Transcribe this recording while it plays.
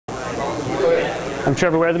I'm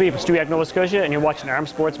Trevor Weatherby from Stewiacke, Nova Scotia, and you're watching Arm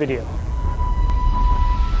Sports Video.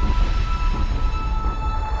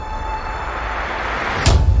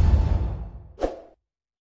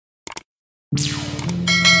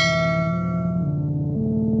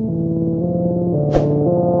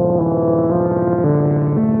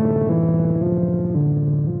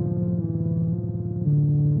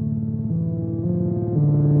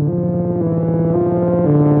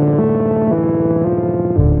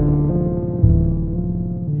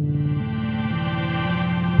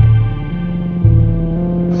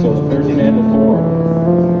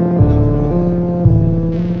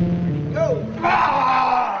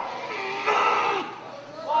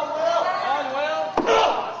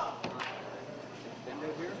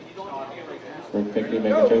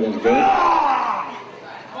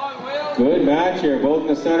 Good match here, both in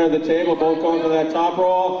the center of the table, both going for that top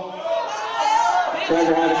roll.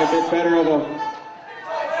 Trevor having a bit better of a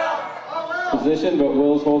position, but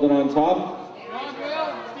Will's holding on top.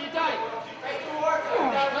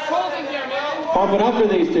 Pump it up for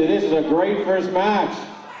these two. This is a great first match.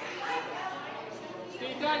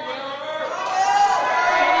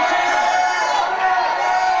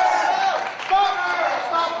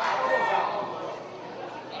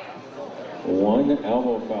 One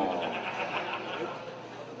elbow foul.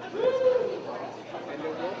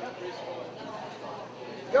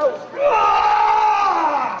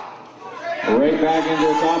 Right back into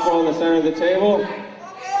the top roll in the center of the table.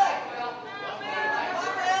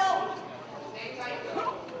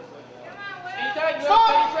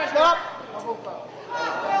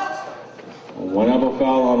 One elbow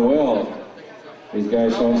foul on Will. These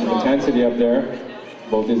guys showing some intensity up there.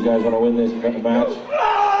 Both these guys want to win this match.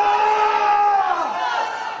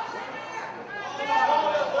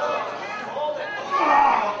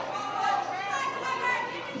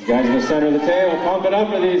 Guys in the center of the table, pump it up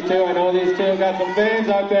for these two. I know these two got some fans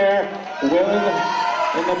out there. Will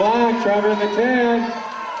in the black, Trevor in the tan.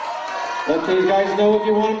 Let these guys know if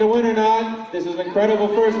you want them to win or not. This is an incredible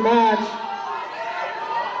first match.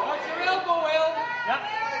 Watch your elbow, Will.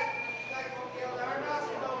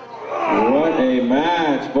 What a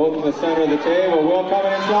match. Both in the center of the table. Will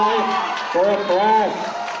coming inside for a press.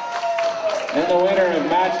 And the winner of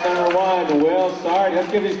match number one, Will Sarty.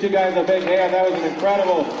 Let's give these two guys a big hand. That was an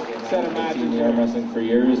incredible set of matches. I've been arm wrestling for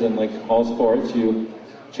years, and like all sports, you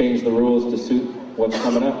change the rules to suit what's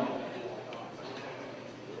coming up.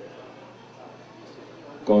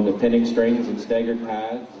 Going to pinning strings and staggered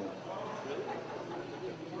pads.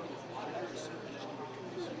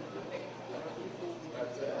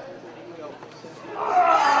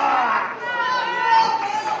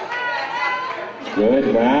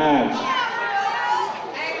 Good match.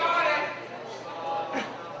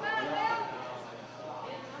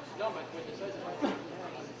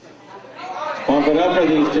 Pump it up for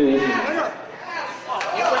these two.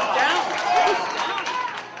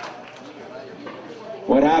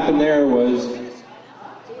 What happened there was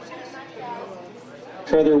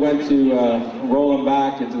Trevor went to roll him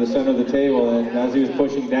back into the center of the table, and as he was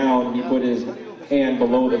pushing down, he put his hand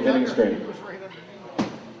below the pinning string.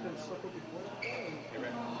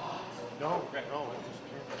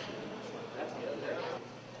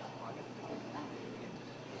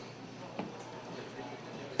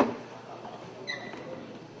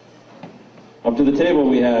 Up to the table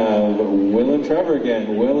we have Will and Trevor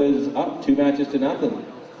again. Will is up 2 matches to nothing.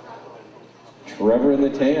 Trevor in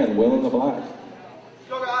the tan, Will in the black.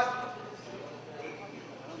 Go, guys.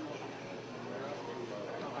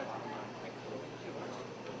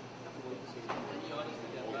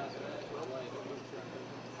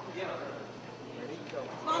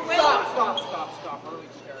 Stop.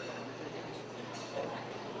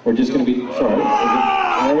 We're just going to be, sorry.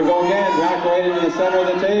 There we go again, back right into the center of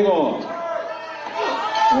the table.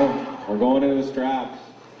 We're going into the straps.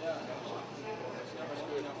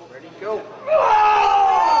 Ready, go.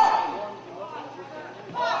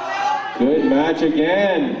 Good match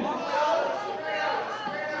again.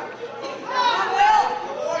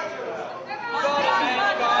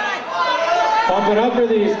 Pump it up for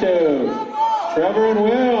these two. Trevor and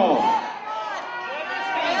Will.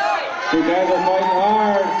 Two guys are fighting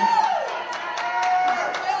hard.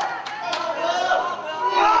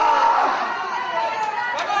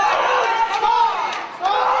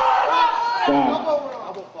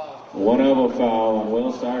 One elbow foul on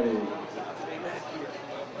Will Sarty.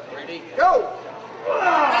 Ready, go!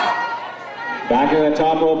 Back in the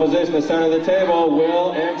top roll position, the center of the table,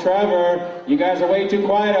 Will and Trevor. You guys are way too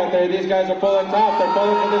quiet out there. These guys are pulling top. They're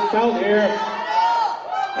pulling for this belt here.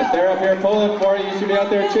 If they're up here pulling for it, you should be out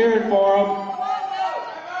there cheering for them.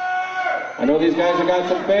 I know these guys have got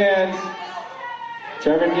some fans.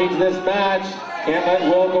 Trevor needs this match. Can't let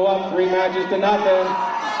Will go up 3 matches to nothing. Will,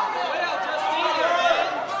 just stay there, man.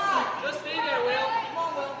 Just stay there, Will. Come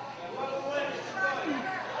on,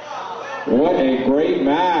 Will. What a great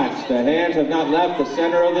match. The hands have not left the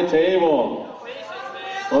center of the table.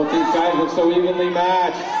 Both these guys look so evenly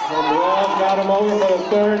matched. And Will's got him over for the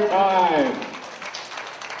 3rd time.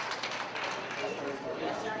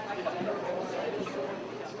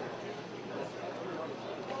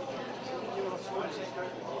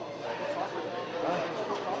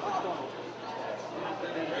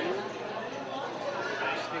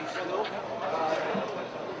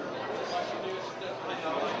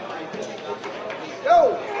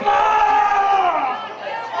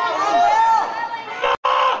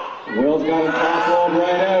 Will's got him top rolled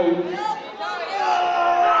right out.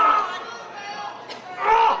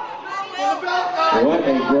 What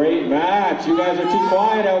a great match. You guys are too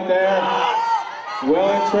quiet out there. Will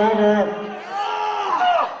and Trevor.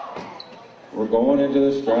 We're going into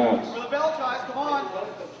the straps. For the bell ties, come on.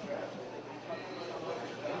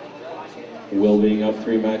 Will being up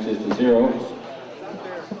 3 matches to 0.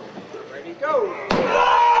 Ready, go.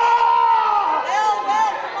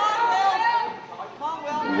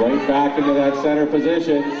 Right back into that center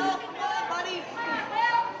position.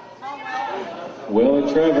 Will and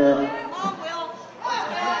Trevor.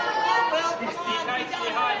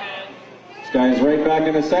 This guy's right back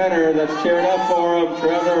in the center. That's cheering up for him.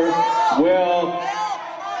 Trevor, Will.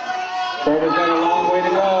 Trevor's got a long way to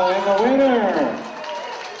go. And the winner.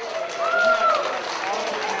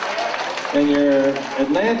 And your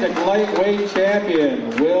Atlantic lightweight champion,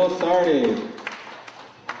 Will Sarty.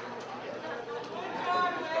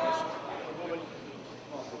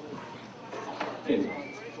 And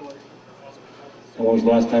when was the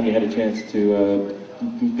last time you had a chance to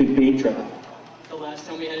beat Trevor? The last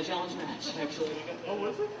time we had a challenge match, actually. Oh,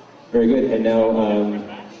 was it? Very good. And now,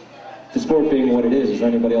 the sport being what it is there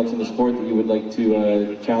anybody else in the sport that you would like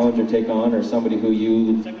to challenge or take on, or somebody who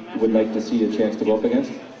you would like to see a chance to go up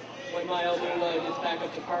against? When my elbow gets back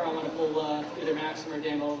up to par, I want to pull either Maxim or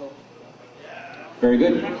Dan Ovo. Very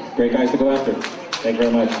good. Great guys to go after. Thank you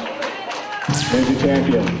very much. There's your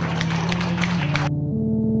champion.